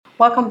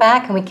Welcome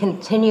back, and we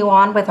continue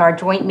on with our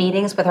joint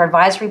meetings with our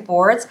advisory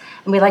boards,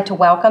 and we'd like to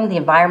welcome the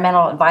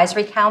Environmental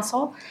Advisory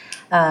Council.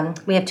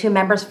 We have two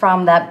members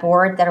from that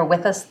board that are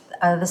with us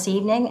this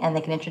evening, and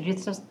they can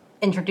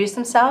introduce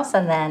themselves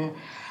and then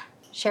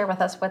share with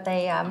us what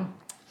they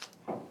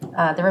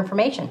their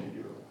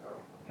information.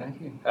 Thank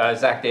you.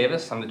 Zach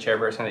Davis, I'm the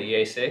chairperson of the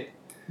EAC.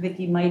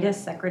 Vicki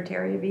Midas,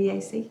 Secretary of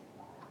EAC.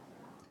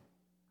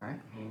 All right,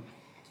 we'll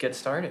get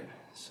started.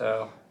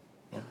 So,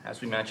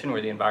 as we mentioned, we're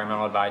the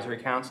Environmental Advisory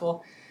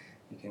Council.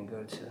 You can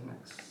go to the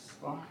next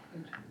slide.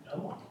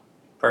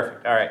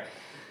 Perfect. All right.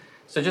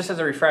 So just as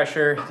a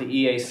refresher, the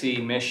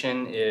EAC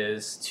mission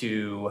is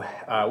to,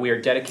 we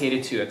are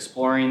dedicated to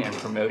exploring and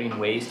promoting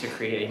ways to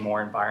create a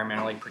more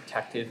environmentally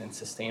protective and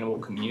sustainable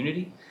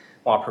community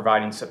while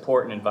providing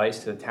support and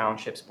advice to the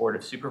Township's Board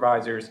of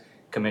Supervisors,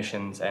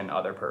 commissions, and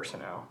other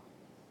personnel.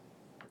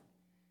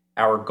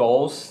 Our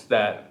goals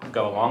that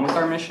go along with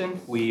our mission,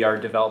 we are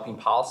developing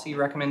policy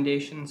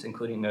recommendations,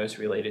 including those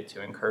related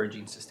to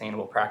encouraging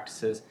sustainable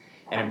practices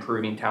and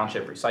improving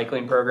township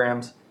recycling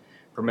programs,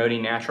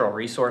 promoting natural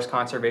resource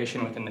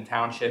conservation within the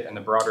township and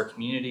the broader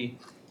community,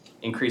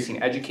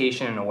 increasing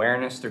education and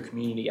awareness through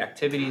community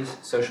activities,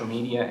 social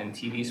media, and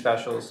TV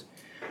specials,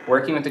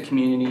 working with the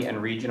community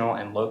and regional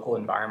and local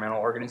environmental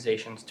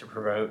organizations to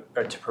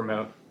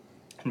promote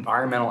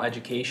environmental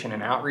education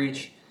and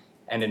outreach,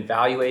 and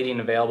evaluating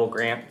available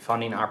grant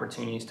funding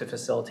opportunities to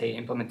facilitate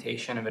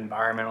implementation of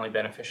environmentally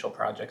beneficial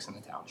projects in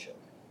the township.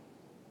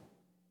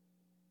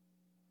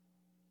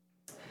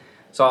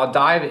 So I'll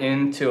dive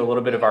into a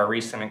little bit of our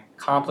recent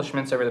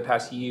accomplishments over the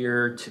past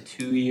year to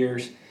 2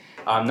 years.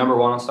 Number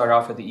one, I'll start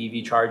off with the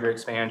EV charger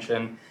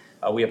expansion.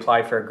 We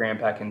applied for a grant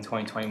back in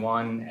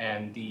 2021,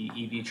 and the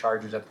EV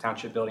chargers at the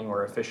township building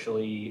were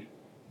officially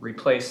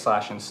replaced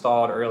 /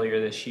 installed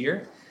earlier this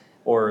year,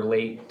 or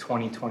late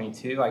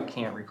 2022. I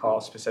can't recall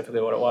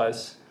specifically what it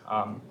was.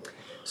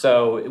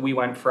 So we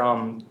went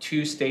from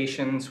 2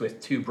 stations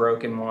with 2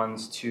 broken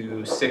ones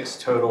to 6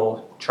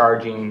 total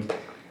charging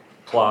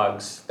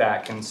plugs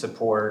that can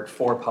support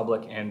 4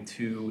 public and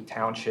 2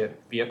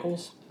 township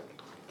vehicles.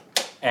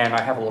 And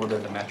I have a little bit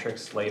of the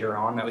metrics later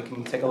on that we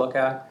can take a look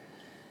at.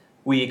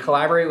 We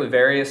collaborate with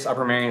various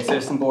Upper Merion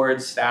citizen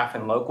boards, staff,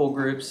 and local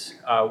groups.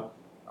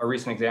 A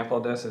recent example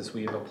of this is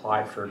we've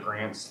applied for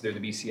grants through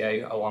the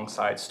BCA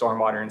alongside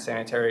Stormwater and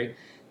Sanitary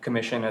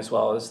Commission as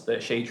well as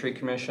the Shade Tree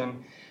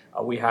Commission.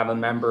 We have a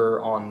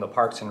member on the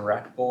Parks and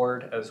Rec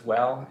Board as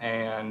well,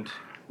 and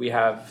we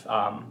have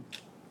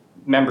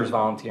members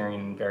volunteering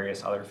in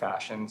various other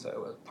fashions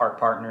with park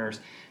partners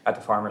at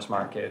the farmers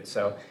market.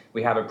 So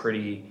we have a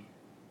pretty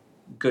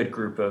good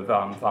group of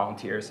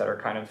volunteers that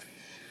are kind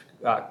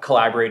of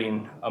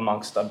collaborating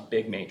amongst a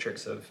big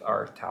matrix of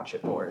our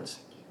township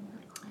boards.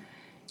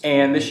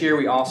 And this year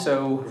we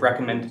also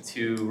recommended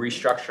to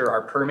restructure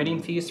our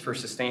permitting fees for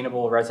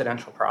sustainable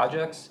residential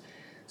projects.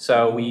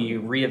 So we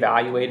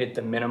reevaluated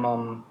the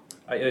minimum,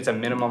 it's a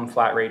minimum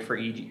flat rate for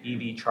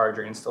EV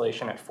charger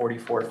installation at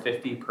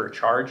 $44.50 per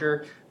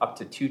charger, up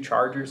to 2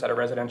 chargers at a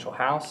residential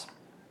house.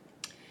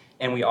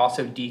 And we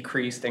also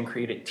decreased and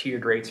created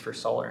tiered rates for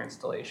solar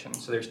installation.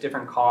 So there's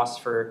different costs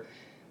for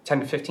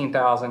 $10,000 to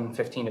 $15,000,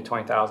 $15,000 to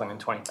 $20,000,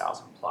 and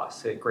 $20,000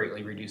 plus. It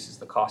greatly reduces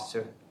the cost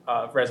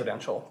of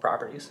residential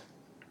properties.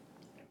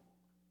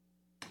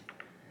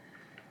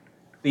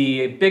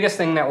 The biggest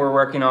thing that we're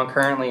working on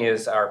currently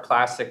is our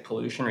plastic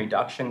pollution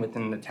reduction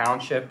within the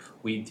township.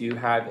 We do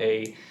have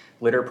a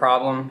litter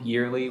problem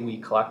yearly. We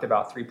collect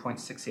about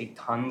 3.68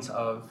 tons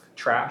of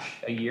trash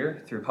a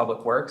year through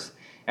Public Works,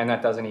 and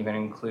that doesn't even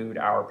include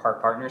our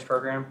Park Partners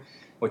program,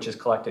 which has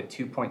collected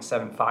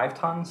 2.75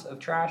 tons of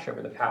trash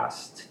over the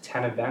past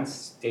 10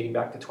 events dating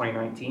back to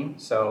 2019.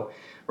 So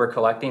we're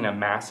collecting a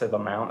massive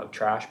amount of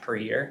trash per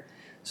year.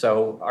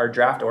 So our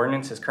draft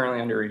ordinance is currently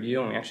under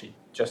review, and we actually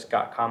just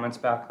got comments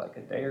back like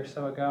a day or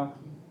so ago.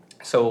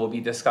 So we'll be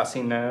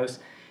discussing those,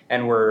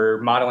 and we're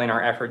modeling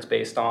our efforts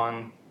based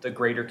on the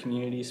greater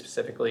community,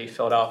 specifically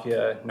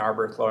Philadelphia,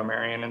 Narberth, Lower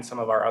Merion, and some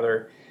of our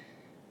other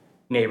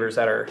neighbors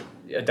that are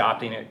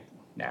adopting it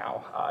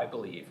now. I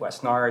believe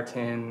West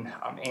Norriton,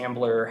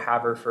 Ambler,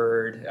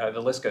 Haverford, the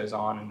list goes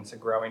on, and it's a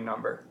growing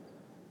number.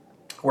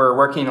 We're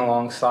working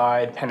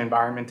alongside Penn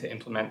Environment to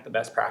implement the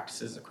best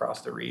practices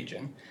across the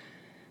region.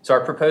 So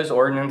our proposed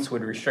ordinance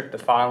would restrict the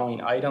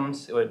following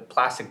items. It would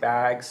plastic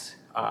bags,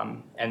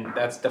 and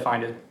that's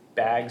defined as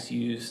bags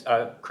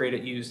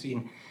created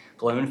using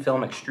blown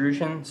film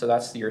extrusion. So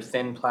that's your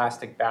thin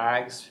plastic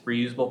bags.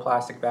 Reusable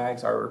plastic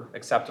bags are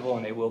acceptable,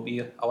 and they will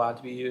be allowed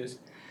to be used.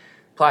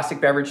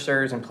 Plastic beverage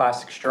serves and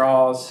plastic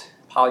straws,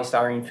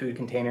 polystyrene food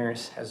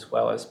containers, as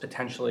well as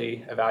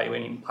potentially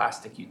evaluating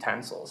plastic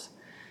utensils.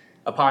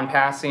 Upon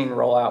passing,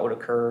 rollout would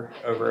occur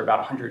over about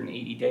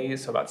 180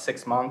 days, so about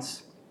 6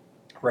 months.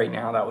 Right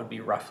now, that would be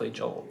roughly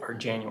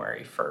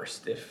January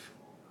 1st if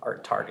our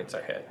targets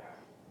are hit.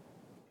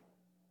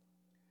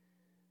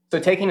 So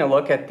taking a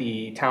look at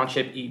the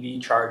township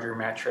EV charger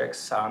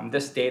metrics,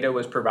 this data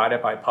was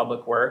provided by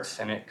Public Works,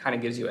 and it kind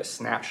of gives you a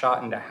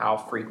snapshot into how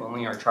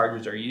frequently our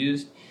chargers are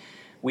used.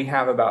 We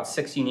have about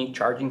 6 unique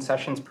charging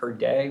sessions per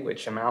day,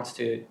 which amounts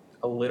to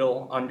a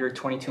little under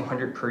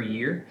 $2,200 per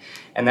year,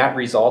 and that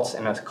results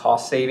in a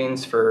cost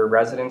savings for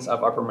residents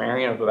of Upper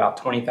Merion of about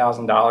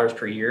 $20,000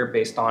 per year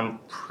based on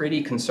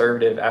pretty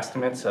conservative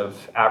estimates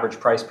of average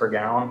price per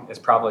gallon. It's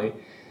probably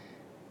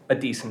a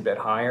decent bit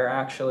higher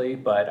actually,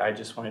 but I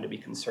just wanted to be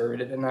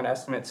conservative in that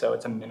estimate, so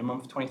it's a minimum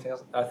of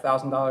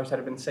 $20,000 that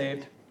have been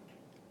saved.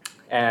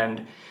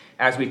 And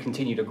as we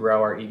continue to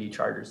grow our EV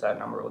chargers, that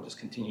number will just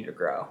continue to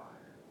grow.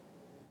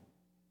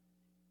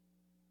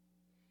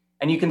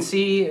 And you can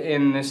see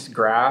in this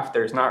graph,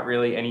 there's not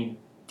really any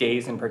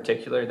days in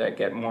particular that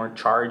get more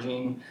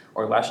charging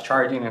or less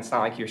charging. It's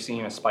not like you're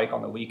seeing a spike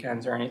on the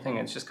weekends or anything.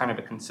 It's just kind of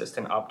a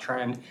consistent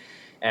uptrend.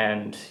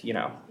 And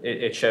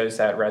it shows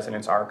that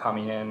residents are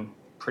coming in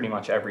pretty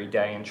much every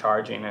day and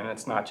charging. And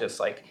it's not just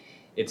like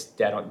it's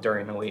dead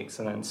during the weeks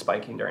and then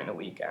spiking during the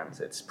weekends.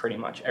 It's pretty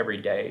much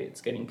every day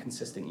it's getting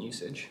consistent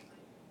usage.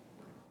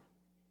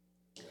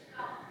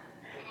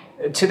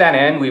 To that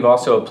end, we've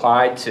also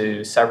applied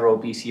to several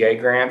BCA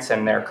grants,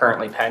 and they're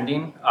currently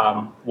pending.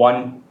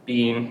 One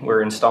being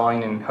we're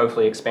installing and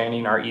hopefully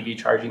expanding our EV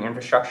charging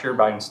infrastructure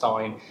by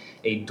installing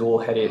a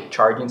dual-headed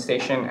charging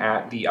station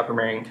at the Upper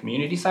Merion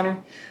Community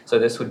Center. So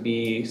this would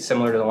be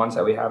similar to the ones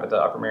that we have at the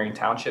Upper Merion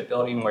Township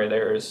building, where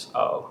there's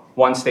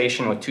one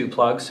station with 2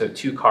 plugs, so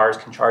 2 cars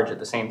can charge at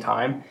the same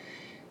time.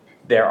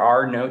 There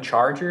are no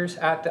chargers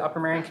at the Upper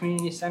Merion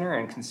Community Center,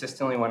 and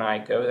consistently when I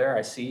go there,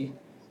 I see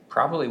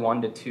probably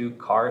 1 to 2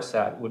 cars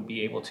that would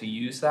be able to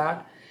use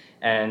that.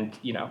 And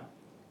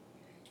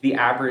the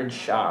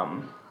average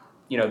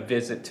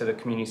visit to the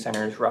community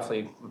center is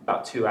roughly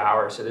about 2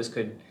 hours, so this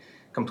could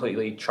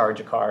completely charge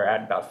a car,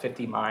 add about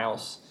 50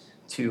 miles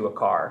to a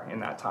car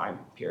in that time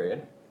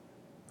period.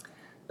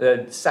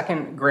 The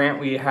second grant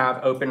we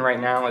have open right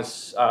now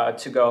is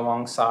to go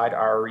alongside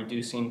our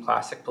reducing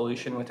plastic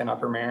pollution within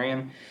Upper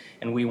Merion,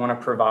 and we want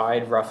to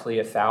provide roughly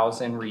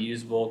 1,000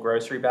 reusable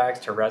grocery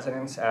bags to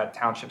residents at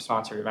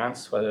township-sponsored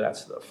events, whether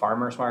that's the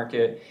farmers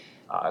market,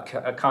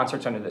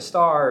 concerts under the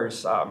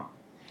stars,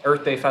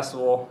 Earth Day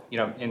Festival,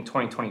 in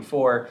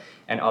 2024,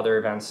 and other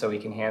events, so we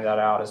can hand that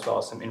out as well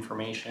as some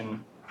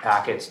information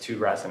packets to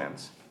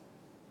residents.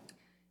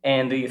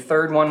 And the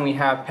third one we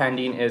have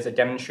pending is a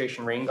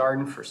demonstration rain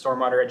garden for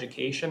stormwater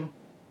education.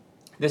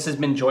 This has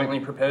been jointly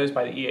proposed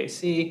by the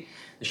EAC,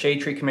 the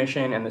Shade Tree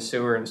Commission, and the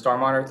Sewer and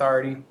Stormwater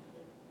Authority.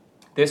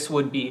 This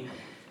would be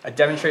a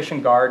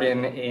demonstration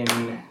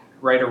garden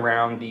right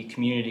around the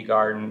community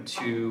garden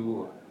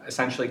to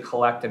essentially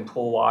collect and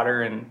pull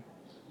water and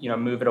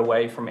move it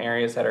away from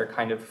areas that are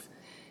kind of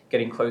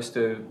getting close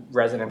to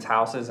residents'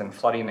 houses and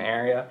flooding the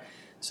area.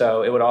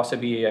 So it would also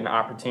be an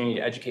opportunity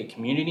to educate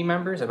community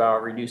members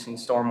about reducing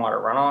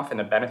stormwater runoff and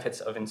the benefits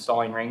of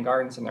installing rain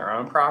gardens in their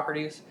own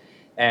properties.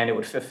 And it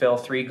would fulfill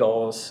 3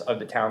 goals of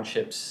the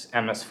township's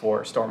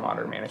MS4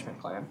 stormwater management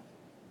plan.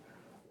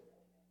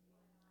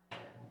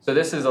 So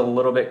this is a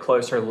little bit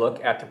closer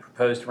look at the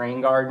proposed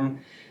rain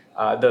garden.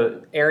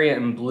 The area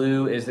in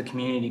blue is the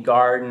community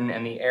garden,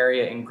 and the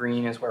area in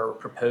green is where we're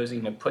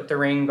proposing to put the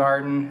rain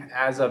garden.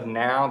 As of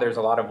now, there's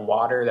a lot of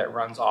water that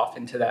runs off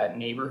into that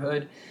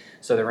neighborhood.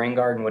 So the rain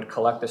garden would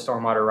collect the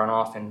stormwater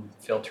runoff and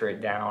filter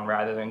it down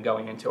rather than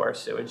going into our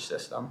sewage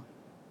system.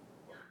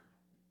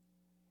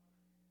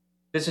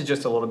 This is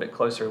just a little bit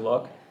closer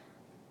look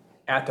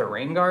at the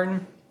rain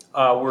garden.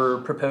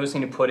 We're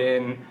proposing to put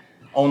in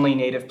only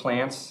native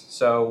plants,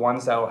 so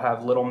ones that will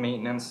have little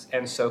maintenance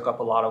and soak up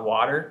a lot of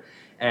water,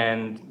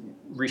 and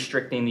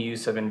restricting the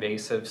use of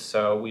invasives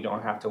so we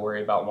don't have to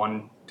worry about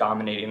one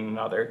dominating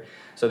another.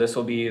 So this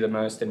will be the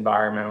most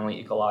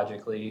environmentally,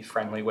 ecologically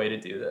friendly way to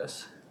do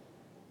this.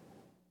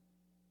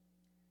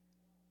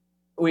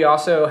 We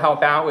also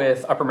help out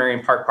with Upper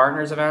Merion Park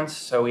Partners events,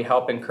 so we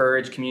help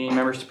encourage community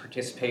members to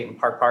participate in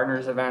Park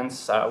Partners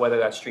events, whether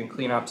that's stream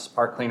cleanups,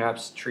 park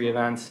cleanups, tree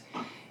events.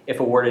 If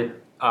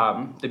awarded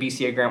the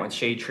BCA grant with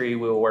Shade Tree,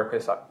 we will work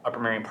with Upper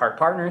Merion Park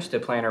Partners to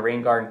plan a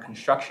rain garden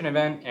construction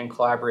event and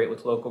collaborate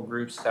with local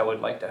groups that would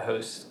like to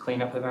host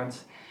cleanup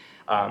events.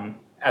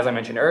 As I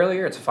mentioned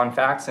earlier, it's a fun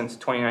fact, since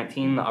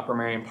 2019, the Upper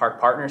Merion Park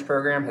Partners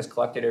program has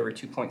collected over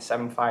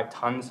 2.75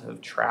 tons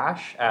of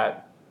trash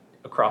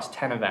across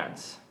 10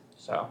 events.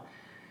 So,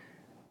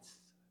 it's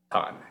a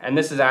ton. And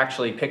this is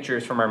actually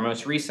pictures from our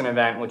most recent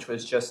event, which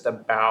was just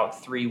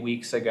about 3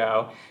 weeks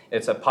ago.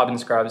 It's a pub and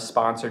scrubs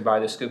sponsored by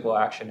the Schuylkill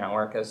Action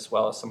Network, as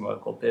well as some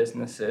local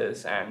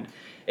businesses, and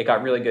it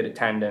got really good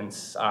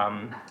attendance.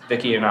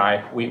 Vicki and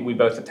I, we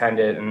both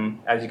attended, and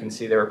as you can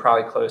see, there were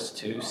probably close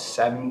to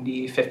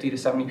 50 to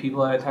 70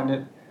 people that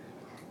attended.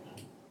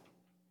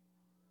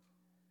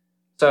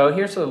 So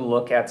here's a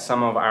look at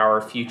some of our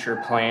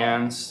future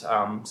plans,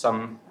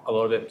 some a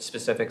little bit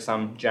specific,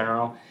 some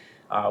general.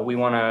 We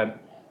want to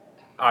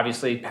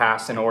obviously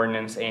pass an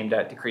ordinance aimed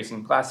at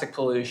decreasing plastic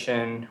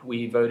pollution.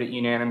 We voted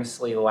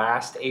unanimously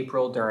last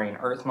April during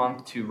Earth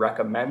Month to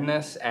recommend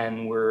this,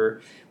 and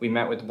we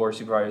met with the Board of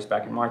Supervisors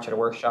back in March at a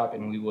workshop,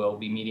 and we will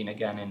be meeting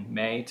again in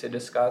May to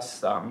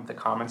discuss the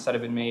comments that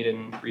have been made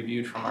and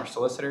reviewed from our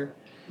solicitor.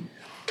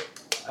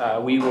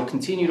 We will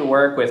continue to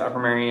work with Upper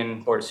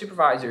Merion Board of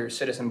Supervisors,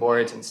 citizen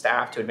boards, and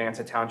staff to advance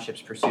the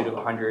township's pursuit of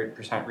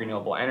 100%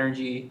 renewable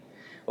energy.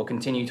 We'll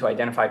continue to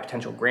identify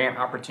potential grant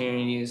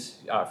opportunities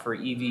for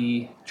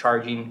EV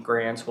charging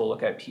grants. We'll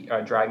look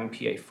at driving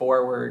PA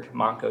forward,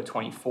 Monco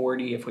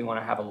 2040 if we want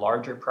to have a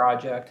larger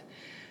project.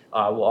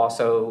 We'll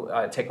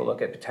also take a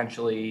look at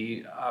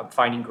potentially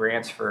finding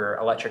grants for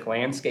electric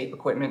landscape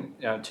equipment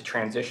to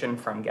transition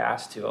from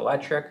gas to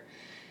electric,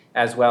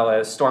 as well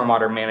as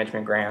stormwater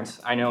management grants.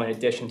 I know in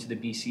addition to the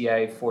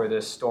BCA for the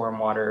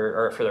stormwater,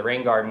 or for the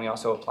rain garden, we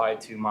also applied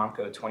to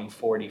Monco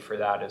 2040 for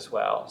that as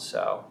well.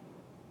 So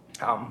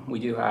we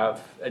do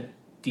have a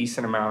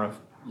decent amount of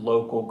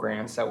local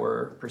grants that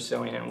we're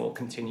pursuing and we'll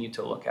continue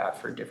to look at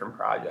for different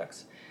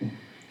projects.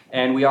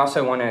 And we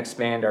also want to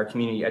expand our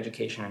community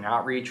education and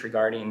outreach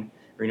regarding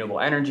renewable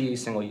energy,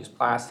 single-use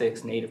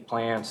plastics, native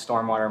plants,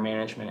 stormwater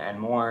management, and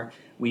more.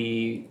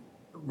 We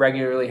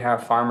regularly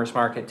have farmers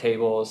market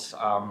tables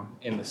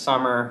in the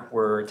summer.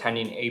 We're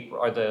attending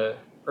the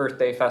Earth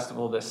Day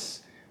Festival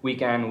this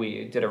weekend.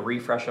 We did a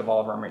refresh of all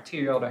of our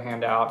material to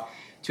hand out.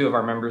 2 of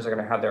our members are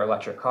going to have their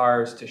electric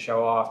cars to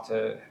show off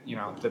to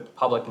the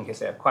public in case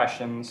they have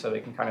questions, so they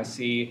can kind of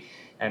see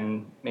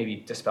and maybe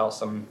dispel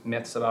some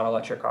myths about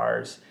electric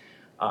cars.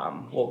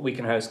 We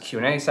can host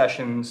Q&A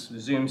sessions,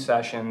 Zoom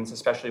sessions,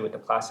 especially with the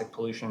plastic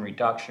pollution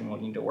reduction. We'll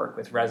need to work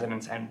with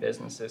residents and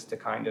businesses to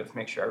kind of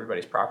make sure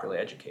everybody's properly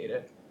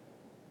educated.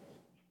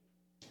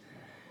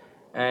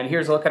 And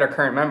here's a look at our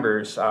current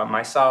members.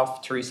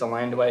 Myself, Teresa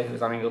Landaway,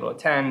 who's unable to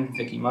attend,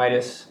 Vicky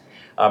Midas,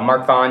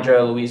 Mark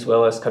Vondra, Louise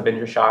Willis,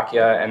 Kabindra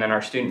Shakya, and then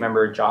our student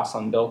member,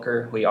 Jocelyn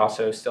Bilker. We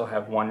also still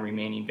have 1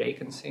 remaining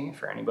vacancy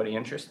for anybody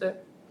interested.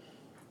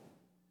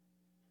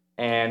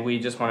 And we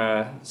just want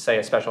to say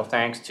a special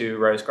thanks to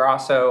Rose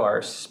Grosso,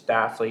 our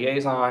staff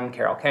liaison,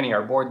 Carol Kenny,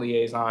 our board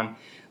liaison,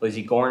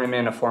 Lizzie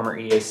Gorneman, a former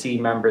EAC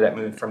member that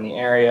moved from the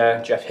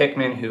area, Jeff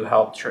Hickman,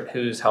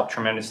 who's helped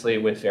tremendously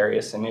with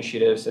various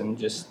initiatives and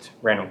just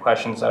random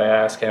questions that I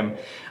ask him,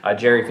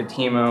 Jerry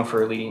Fatimo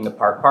for leading the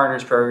Park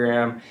Partners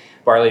program,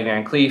 Barley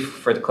Van Cleef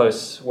for the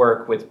close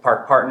work with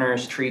Park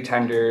Partners, tree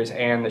tenders,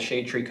 and the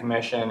Shade Tree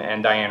Commission,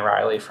 and Diane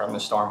Riley from the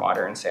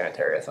Stormwater and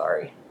Sanitary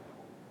Authority.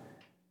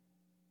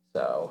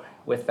 So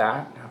with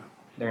that, are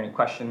there any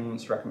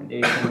questions,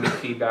 recommendations,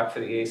 feedback for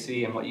the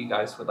EAC, and what you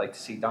guys would like to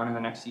see done in the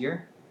next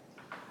year?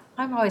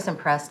 I'm always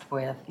impressed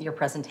with your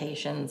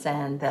presentations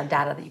and the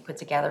data that you put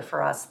together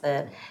for us,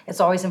 that it's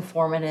always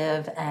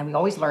informative and we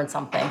always learn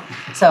something.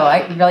 So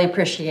I really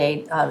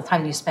appreciate the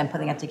time you spend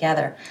putting it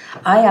together.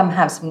 I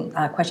have some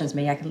questions.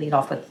 Maybe I can lead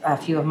off with a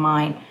few of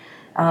mine.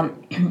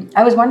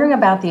 I was wondering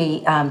about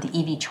the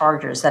EV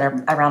chargers that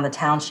are around the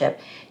township.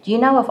 Do you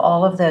know if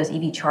all of those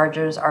EV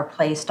chargers are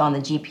placed on the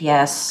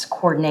GPS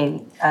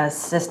coordinating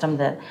system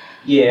that...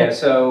 Yeah,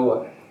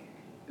 so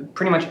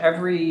pretty much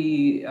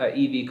every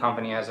EV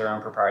company has their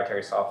own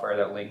proprietary software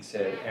that links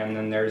it, and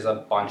then there's a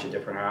bunch of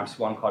different apps,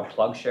 one called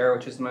PlugShare,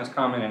 which is the most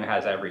common, and it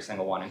has every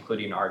single one,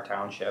 including our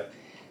township.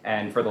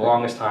 And for the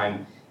longest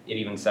time, it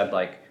even said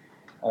like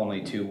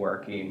only 2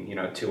 working,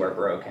 2 are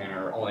broken,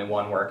 or only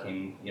 1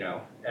 working,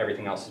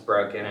 everything else is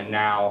broken. And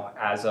now,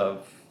 as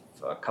of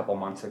a couple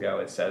months ago,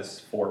 it says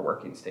 4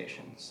 working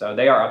stations. So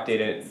they are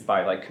updated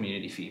by like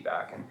community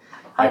feedback, and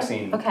I've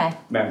seen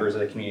members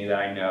of the community that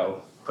I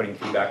know putting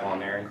feedback on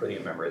there, including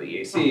a member of the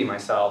EAC,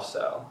 myself,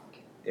 so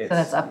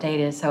that's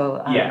updated,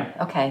 so yeah.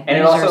 Okay. And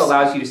it also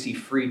allows you to see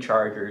free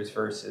chargers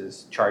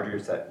versus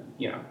chargers that,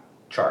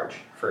 charge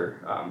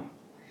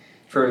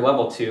for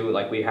level 2,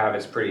 like we have,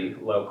 is pretty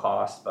low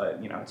cost, but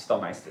it's still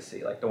nice to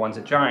see. Like the ones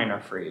at Giant are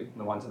free,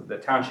 the ones at the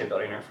township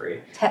building are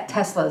free.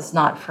 Tesla's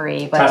not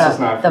free, but Tesla's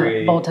not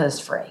free. The Volta's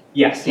free.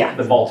 Yes, yeah,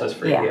 the Volta's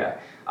free, Yeah.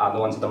 yeah. The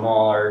ones at the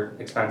mall are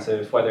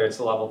expensive, whether it's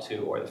the level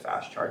 2 or the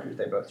fast chargers,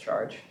 they both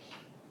charge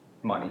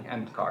money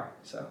and the car,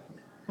 so,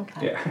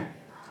 yeah.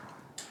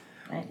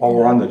 Right. While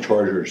we're on the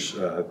chargers,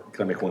 can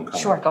I make one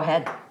comment? Sure, go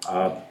ahead.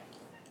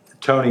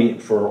 Tony,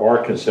 for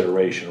our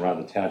consideration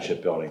around the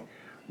township building,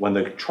 when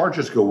the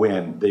chargers go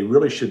in, they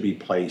really should be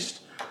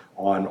placed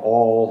on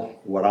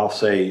all, what I'll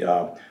say,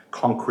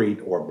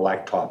 concrete or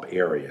blacktop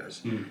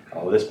areas. In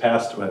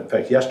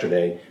fact,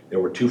 yesterday, there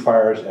were 2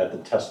 fires at the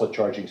Tesla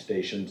charging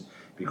stations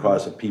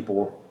because of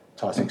people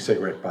tossing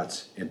cigarette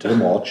butts into the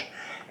mulch.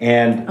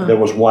 And there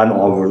was one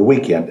over the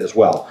weekend as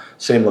well,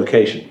 same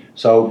location.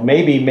 So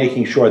maybe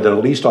making sure that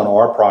at least on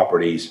our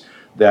properties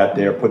that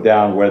they're put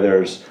down where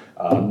there's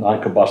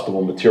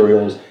non-combustible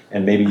materials,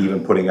 and maybe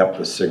even putting up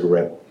the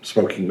cigarette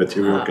smoking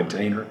material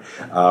container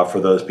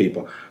for those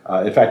people.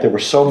 In fact, there were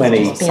so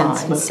many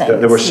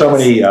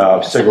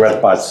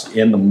cigarette butts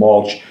in the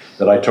mulch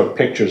that I took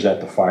pictures at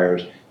the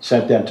fires,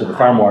 sent them to the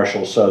fire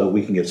marshal so that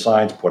we can get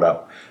signs put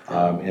up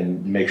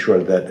and make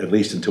sure that at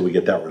least until we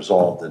get that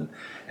resolved,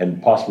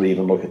 and possibly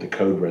even look at the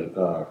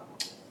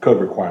code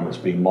requirements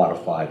being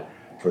modified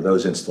for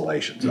those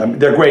installations. I mean,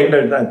 they're great.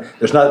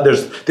 That's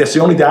the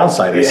only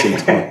downside I see,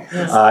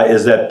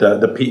 is that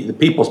the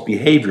people's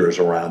behaviors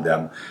around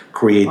them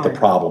create the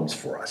problems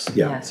for us.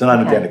 Yeah, it's an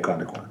unintended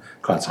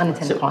consequence.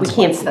 Unintended We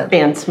can't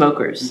ban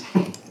smokers.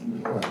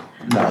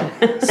 No.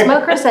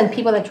 Smokers and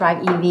people that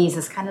drive EVs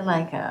is kind of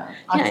like a,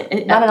 not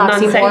an non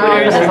oxymoron,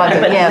 sequiturs, but it's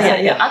like, but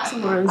yes. yeah,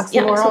 oxymorons.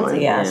 Yeah, Oxymorons,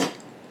 oxymoron, yes.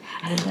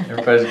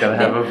 Everybody's gotta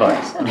have a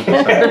vice. I'm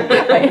just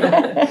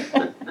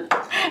saying.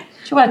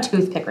 Do you want a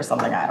toothpick or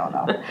something? I don't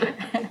know.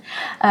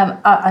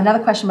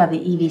 Another question about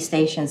the EV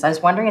stations. I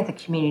was wondering at the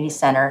community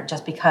center,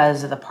 just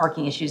because of the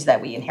parking issues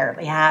that we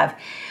inherently have,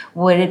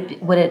 would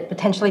it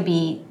potentially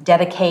be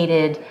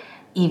dedicated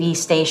EV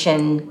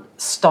station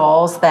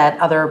stalls that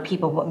other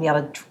people wouldn't be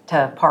able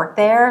to park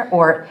there?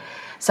 Or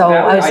so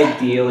That I would was,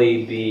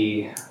 ideally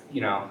be,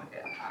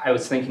 I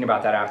was thinking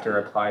about that after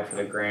I applied for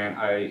the grant.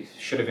 I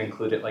should have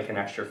included like an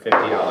extra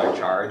 $50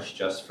 charge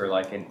just for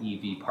like an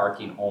EV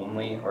parking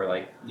only, or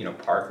like,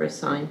 park. For a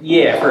sign.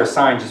 Yeah, for a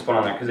sign just put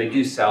on there, because they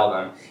do sell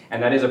them.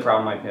 And that is a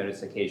problem I've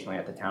noticed occasionally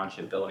at the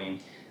township building.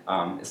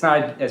 It's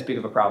not as big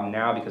of a problem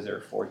now because there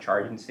are 4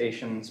 charging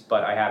stations,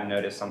 but I have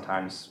noticed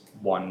sometimes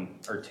 1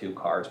 or 2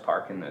 cars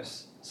park in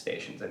those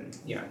stations and,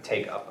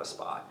 take up a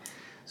spot.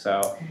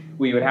 So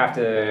we would have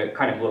to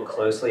kind of look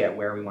closely at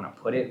where we want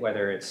to put it,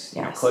 whether it's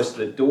Yes. close to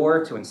the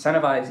door to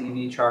incentivize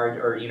EV charge,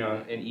 or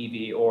an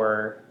EV,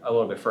 or a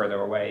little bit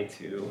further away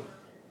to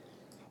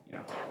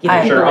Give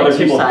make people sure other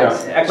people don't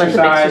exercise. Let them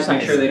exercise, make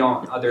exercise.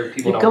 sure other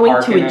people You're don't going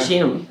park to in a it.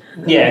 gym.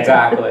 Yeah,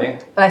 exactly.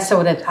 but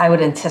I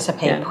would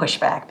anticipate Yeah.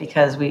 pushback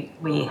because we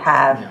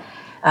have,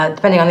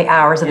 depending on the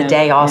hours of the Yeah,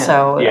 day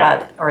also,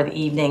 yeah. or the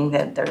evening,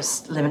 that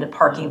there's limited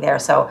parking there.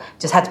 So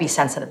just have to be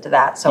sensitive to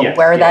that. So Yes,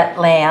 where yeah. that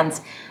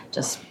lands,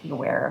 just be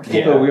aware of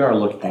Yeah. Although we are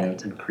looking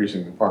at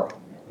increasing the parking.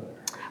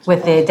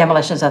 with the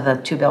demolitions of the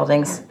 2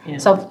 buildings. Yeah.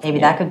 So maybe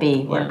that could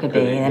be where Yeah. it could Could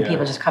be. be, And then yeah.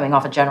 people just coming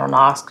off of General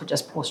Knox could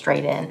just pull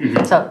straight in.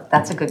 Mhm. So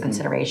that's a good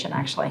consideration,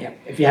 actually. Yeah,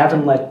 if you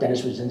haven't let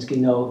Dennis Wazinski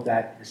know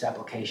that this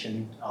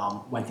application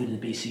went through the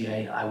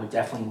BCA, I would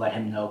definitely let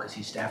him know, because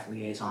he's staff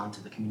liaison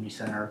to the Community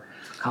Center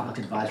Conflict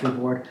Advisory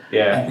Board.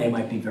 Yeah. And they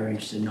might be very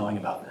interested in knowing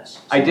about this.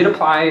 I did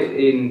apply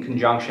in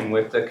conjunction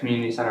with the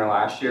community center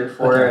last year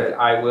for Okay. it.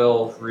 I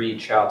will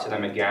reach out to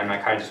them again. I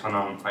kind of just went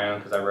on my own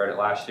because I wrote it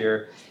last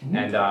year. Mhm.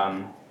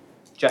 And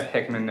Jeff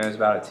Hickman knows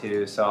about it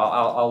too, so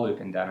I'll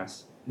loop in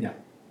Dennis.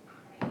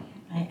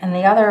 And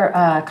the other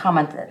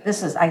comment,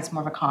 it's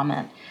more of a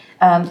comment.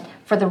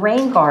 For the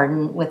rain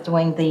garden, with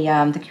doing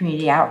the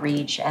community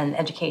outreach and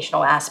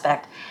educational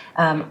aspect,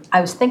 I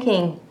was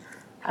thinking,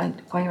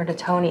 going over to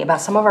Tony,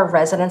 about some of our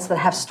residents that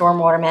have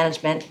stormwater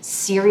management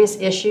serious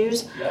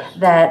issues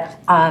that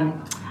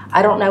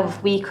I don't know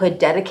if we could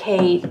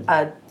dedicate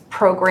a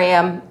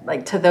program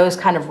like to those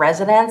kind of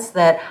residents,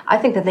 that I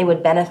think that they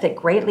would benefit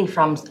greatly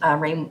from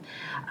rain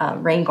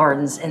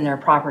gardens in their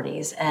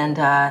properties. And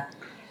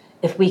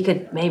if we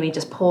could maybe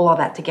just pull all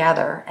that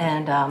together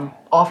and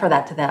offer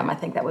that to them, I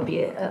think that would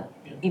be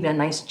even a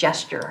nice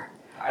gesture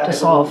to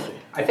solve.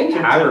 I think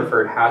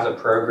Haverford has a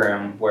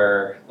program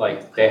where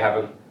like they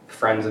have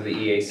friends of the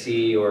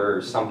EAC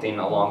or something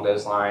along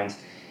those lines,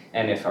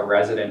 and if a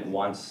resident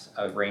wants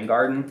a rain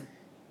garden,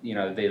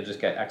 they'll just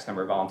get X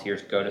number of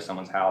volunteers, go to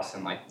someone's house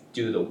and like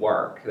do the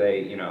work.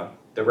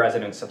 The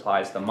resident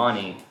supplies the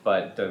money,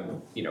 but the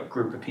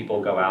group of people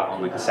go out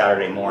on like a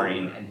Saturday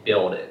morning and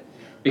build it.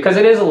 Because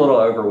it is a little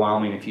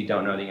overwhelming if you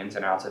don't know the ins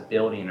and outs of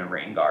building a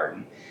rain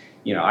garden.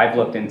 I've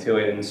looked into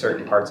it in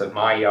certain parts of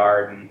my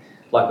yard, and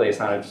luckily it's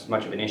not as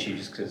much of an issue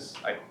just because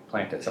I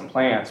planted some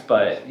plants.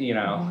 But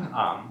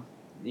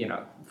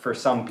for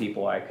some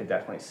people, I could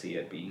definitely see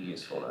it being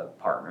useful to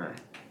partner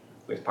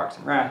with Parks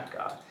and Rec,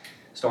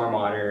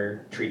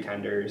 stormwater, tree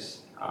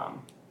tenders,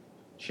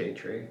 shade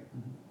tree.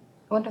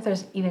 I wonder if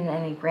there's even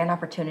any grant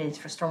opportunities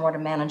for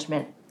stormwater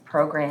management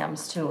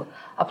programs to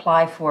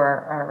apply for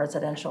our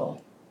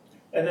residential.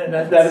 And then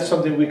that is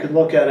something we could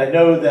look at. I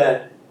know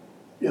that,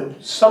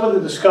 some of the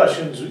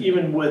discussions,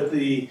 even with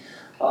the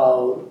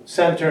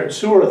Sanitary and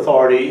Sewer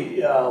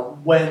Authority,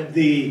 when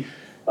the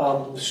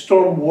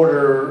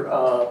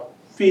stormwater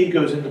fee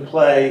goes into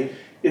play,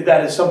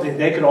 that is something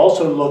they could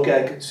also look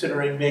at,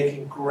 considering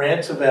making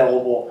grants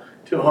available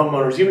to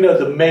homeowners, even though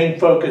the main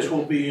focus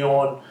will be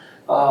on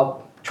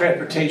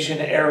transportation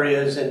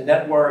areas and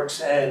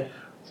networks and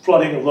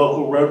flooding of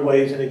local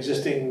roadways and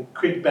existing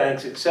creek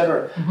banks, et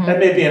cetera. That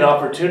may be an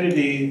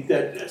opportunity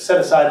that set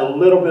aside a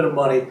little bit of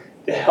money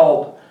to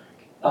help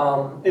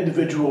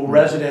individual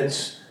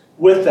residents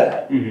with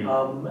that. And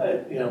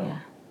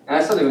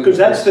that's something we Because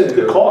could that's the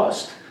pursue.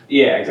 cost.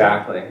 Yeah,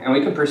 exactly. And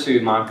we could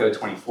pursue Montco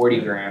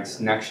 2040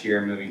 grants next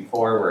year moving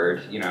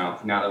forward, now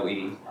that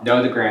we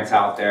know the grants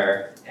out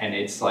there, and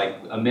it's like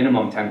a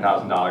minimum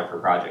 $10,000 per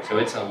project. So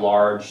it's a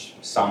large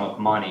sum of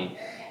money,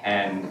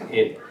 and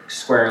it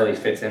squarely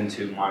fits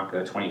into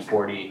Montco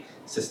 2040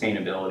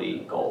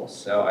 sustainability goals.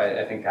 So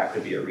I think that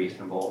could be a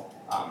reasonable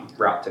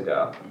route to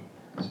go.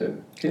 So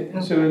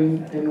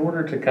in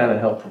order to kind of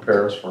help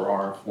prepare us for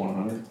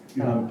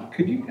RF100,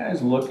 could you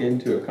guys look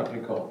into a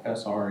company called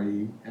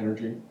SRE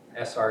Energy?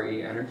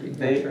 SRE Energy?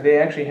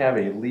 They actually have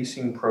a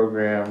leasing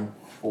program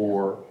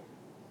for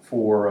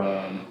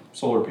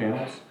solar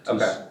panels.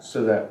 Okay.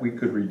 So that we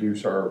could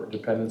reduce our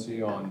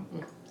dependency on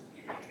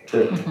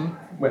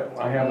Well,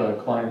 I have a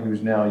client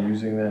who's now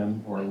using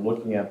them or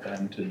looking at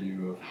them to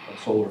do a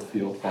solar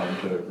field farm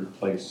to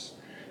replace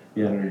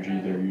the energy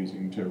they're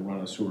using to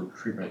run a sewer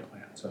treatment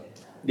plant, so.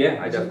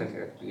 Yeah, I definitely think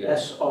that'd be good.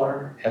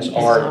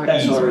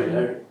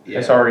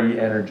 SRE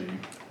Energy.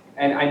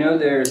 And I know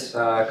there's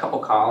a couple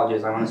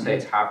colleges, I want to say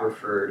it's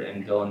Haverford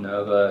and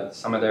Villanova,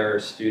 some of their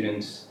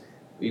students,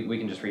 we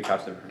can just reach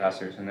out to the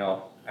professors and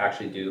they'll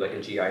actually do like a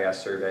GIS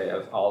survey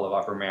of all of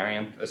Upper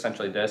Marion,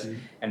 essentially this,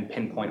 and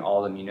pinpoint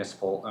all the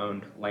municipal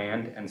owned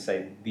land and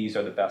say, these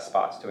are the best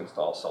spots to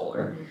install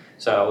solar.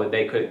 So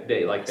they would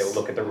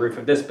look at the roof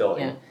of this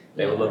building. Yeah.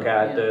 They would look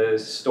at the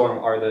storm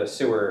or the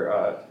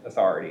sewer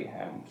authority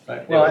and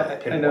Right. they Well, would I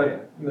pinpoint know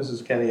it.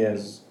 Mrs. Kenny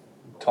has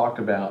talked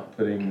about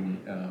putting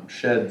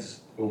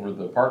sheds over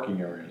the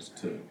parking areas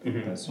to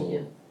that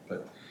solar. Yeah.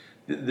 But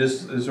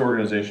this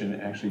organization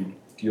actually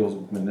deals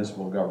with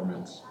municipal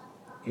governments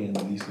in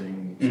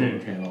leasing solar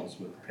panels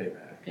with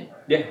payback.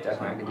 Yeah,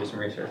 definitely, I could do some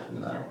research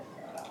into that.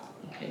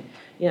 Okay,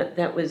 yeah,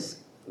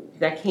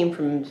 that came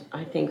from,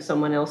 I think,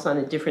 someone else on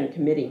a different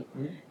committee.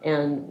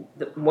 And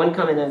the one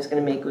comment I was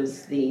gonna make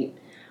was the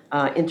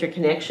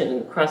interconnection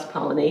and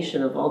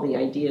cross-pollination of all the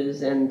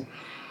ideas and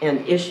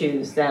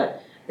issues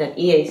that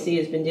EAC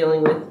has been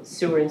dealing with,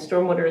 Sewer and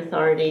Stormwater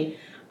Authority,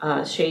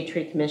 Shade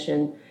Tree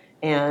Commission,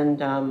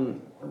 and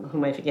who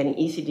am I forgetting,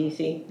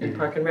 ECDC and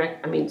Park and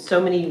Rec. I mean,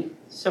 so many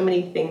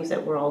things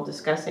that we're all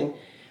discussing.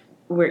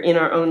 We're in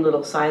our own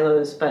little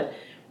silos, but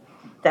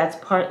that's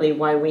partly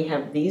why we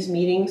have these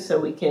meetings, so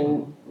we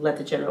can let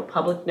the general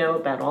public know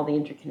about all the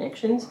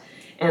interconnections.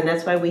 And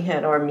that's why we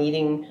had our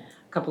meeting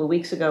a couple of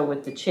weeks ago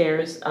with the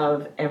chairs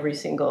of every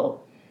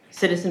single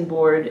citizen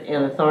board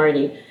and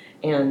authority.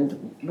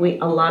 And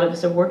a lot of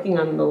us are working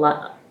on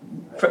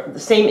the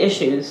same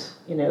issues,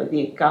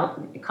 the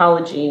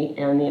ecology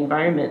and the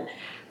environment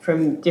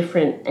from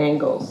different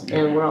angles,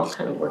 and we're all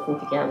kind of working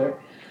together.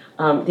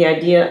 The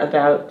idea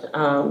about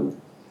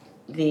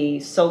the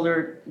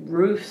solar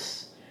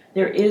roofs,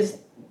 there is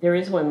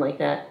one like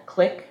that,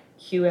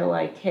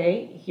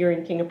 QLIK, here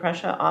in King of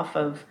Prussia off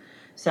of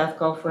South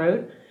Gulf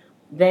Road.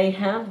 They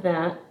have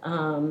that,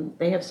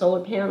 they have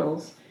solar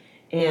panels,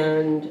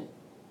 and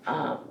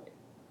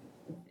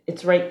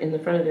it's right in the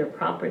front of their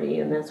property,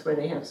 and that's where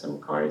they have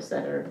some cars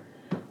that are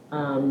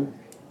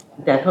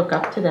that hook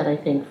up to that, I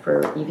think,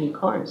 for EV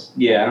cars.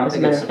 Yeah, I don't As a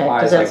think it matter of fact,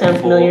 supplies does that like sound the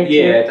full, familiar to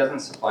you? yeah, it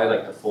doesn't supply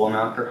like the full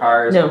amount for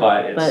cars, No,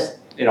 but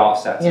it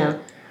offsets Yeah. it.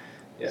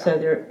 Yeah. So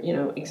there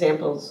are,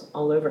 examples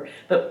all over.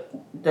 But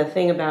the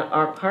thing about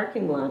our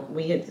parking lot,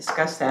 we had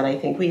discussed that. I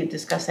think we had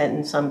discussed that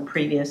in some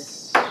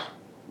previous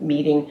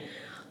meeting.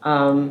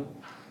 The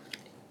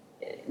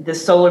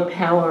solar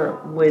power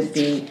would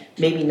be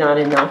maybe not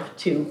enough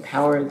to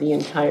power the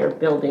entire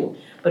building,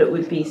 but it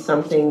would be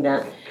something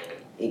that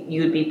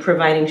you would be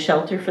providing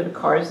shelter for the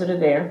cars that are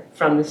there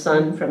from the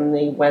sun, from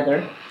the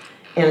weather,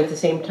 and at the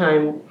same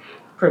time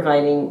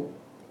providing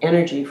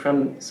energy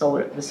from the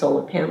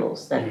solar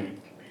panels that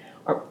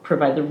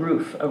provide the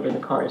roof over the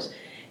cars.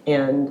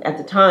 And at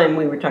the time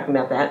we were talking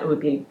about that, it would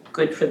be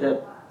good for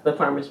the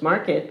farmers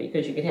market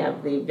because you could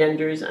have the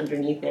vendors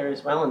underneath there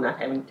as well and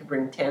not having to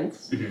bring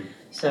tents.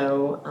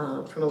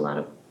 So from a lot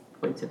of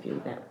points of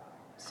view, that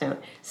sound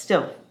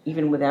still,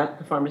 even without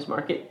the farmers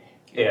market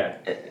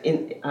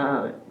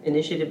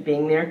initiative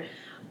being there,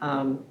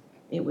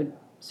 it would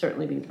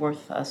certainly be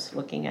worth us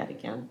looking at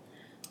again.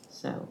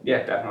 So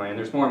Yeah, definitely, and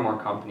there's more and more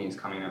companies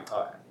coming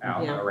out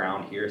Yeah.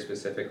 around here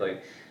specifically.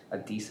 A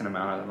decent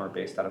amount of them are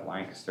based out of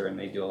Lancaster, and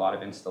they do a lot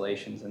of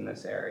installations in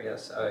this area,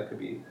 so it could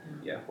be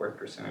worth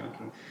pursuing. We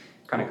can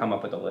kind of come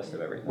up with a list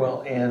of everything.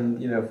 Well,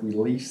 and if we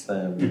lease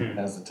them,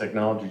 as the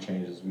technology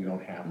changes, we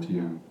don't have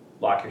to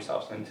Lock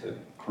yourselves into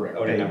correct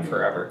owning them pay.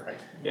 forever. Right.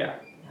 Yeah.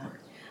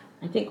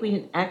 I think we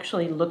had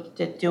actually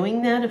looked at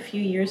doing that a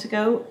few years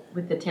ago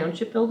with the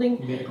township building,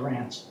 We get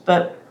grants.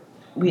 but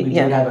We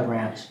did have a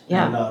grant.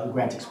 Yeah. And the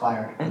grant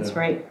expired. that's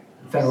right.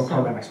 Federal So-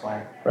 program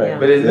expired. Right, Yeah.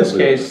 but in this That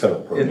was case, the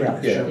federal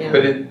program. Yeah. Yeah.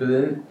 but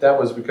then that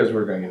was because we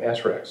were going to get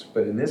SRECs,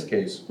 but in this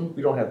case,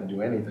 we don't have to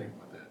do anything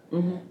with it.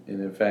 And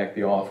in fact,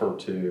 the offer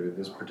to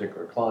this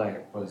particular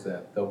client was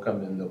that they'll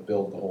come in, they'll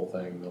build the whole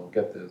thing, they'll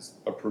get this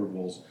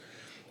approvals,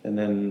 and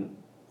then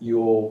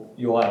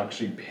you'll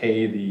actually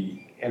pay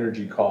the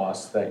energy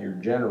costs that you're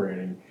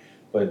generating,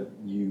 but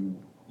you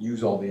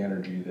use all the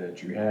energy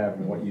that you have,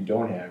 and what you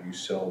don't have, you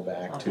sell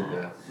back to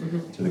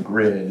the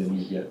grid, and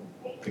you get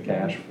the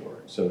cash for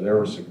it. So there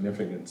were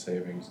significant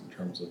savings in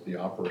terms of the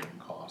operating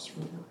costs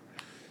for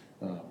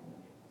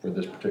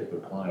this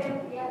particular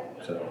client.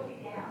 So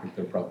I think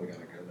they're probably going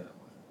to go that way.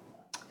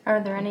 Are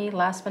there any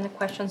last minute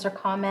questions or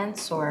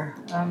comments or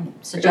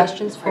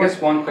suggestions I for?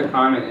 guess one quick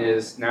comment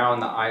is now in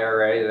the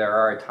IRA, there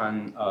are a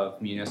ton of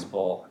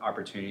municipal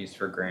opportunities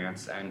for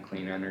grants and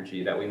clean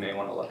energy that we may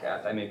want to look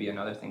at. That may be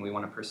another thing we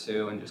want to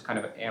pursue and just kind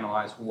of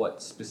analyze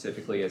what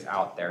specifically is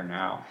out there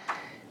now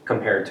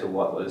compared to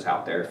what was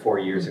out there 4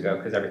 years ago,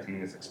 because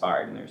everything is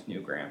expired and there's new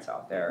grants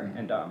out there.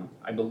 And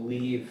I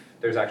believe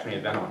there's actually an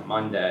event on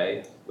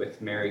Monday with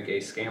Mary Gay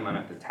Scanlon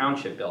at the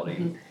Township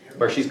Building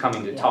where she's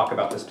coming to talk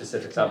about the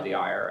specifics of the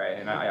IRA.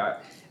 And I'd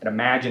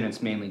imagine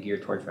it's mainly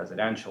geared towards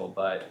residential,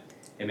 but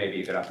it may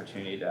be a good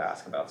opportunity to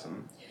ask about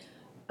some.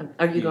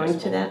 Are you going to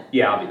municipal- that?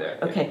 Yeah, I'll be there.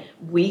 Okay,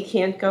 we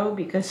can't go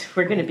because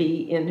we're gonna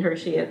be in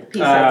Hershey at the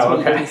PSATS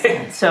meetings.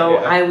 okay. So Yeah.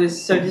 I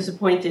was so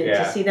disappointed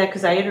Yeah. to see that,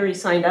 because I had already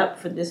signed up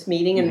for this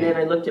meeting, and then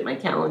I looked at my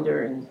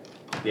calendar and,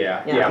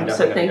 Yeah, yeah, I'm so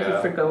definitely thank gonna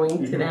you for go.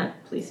 going to Mhm.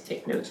 that, please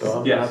take notes. So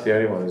I'm Yes. not the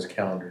only one who's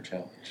calendar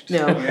challenged.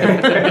 No.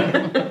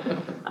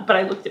 But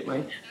I looked at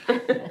mine.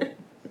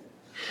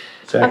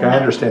 Zach, I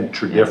understand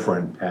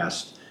Tridifrin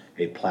passed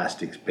a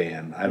plastics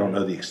ban. I don't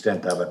know the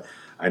extent of it.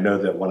 I know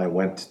that when I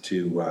went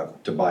to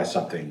buy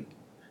something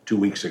 2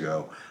 weeks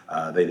ago,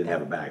 they didn't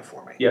have a bag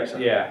for me. Yes, So-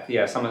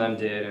 yeah, some of them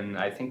did, and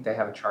I think they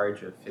have a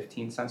charge of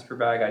 15 cents per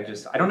bag.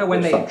 I don't know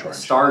when There's they some charge.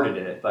 started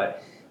it,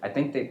 but I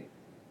think they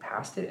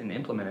passed it and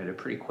implemented it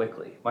pretty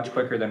quickly, much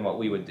quicker than what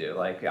we would do.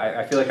 Like,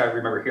 I feel like I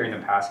remember hearing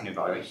them passing it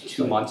about like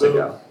 2 months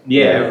ago.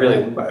 Yeah, it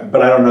really,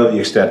 But I don't know the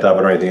extent of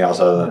it or anything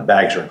else other than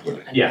bags are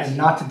included. Yes. And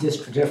not to diss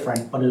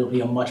Tridifrin, but it'll be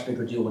a much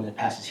bigger deal when it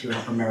passes here in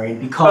Upper Merion,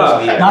 Oh,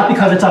 because, yeah. not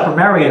because it's Upper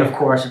Merion, of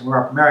course, and we're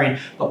Upper Merion,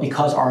 but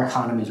because our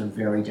economies are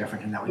very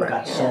different in that we've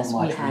got so Yes, we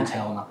much have.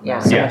 retail in Upper Yeah,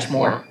 Merion. so Yeah. much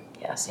more.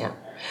 Yes. Yeah.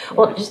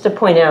 Well, just to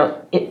point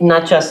out,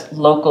 not just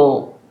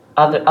local,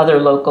 other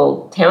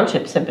local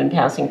townships have been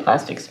passing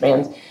plastics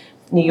bans.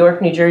 New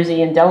York, New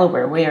Jersey, and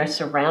Delaware, we are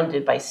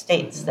surrounded by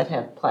states that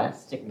have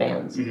plastic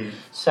bans. Mhm.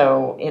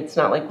 So it's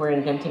not like we're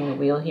inventing the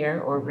wheel here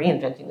or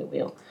reinventing the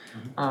wheel.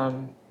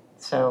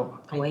 So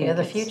I Way think of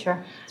the it's-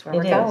 future. That's where It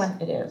we're is, going.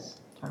 it is.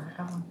 That's where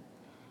we're going.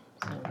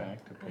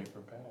 Back to paper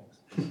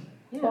bags.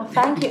 Well,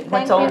 thank you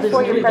What's old for is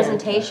your new again.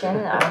 presentation.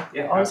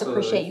 Yeah, Always absolutely.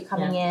 appreciate you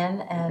coming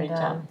in and. Great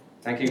job.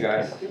 Thank you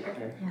guys for your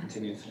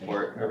continued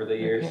support over the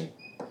years. Okay.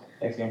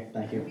 Thanks, gang.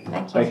 Thank you.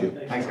 Thank you. Thank you.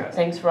 Thanks, guys.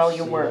 Thanks for all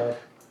your work.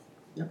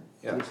 Yep.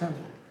 Yeah. See you soon.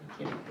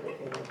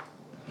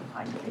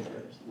 Thank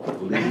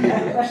you.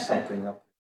 Leave something up.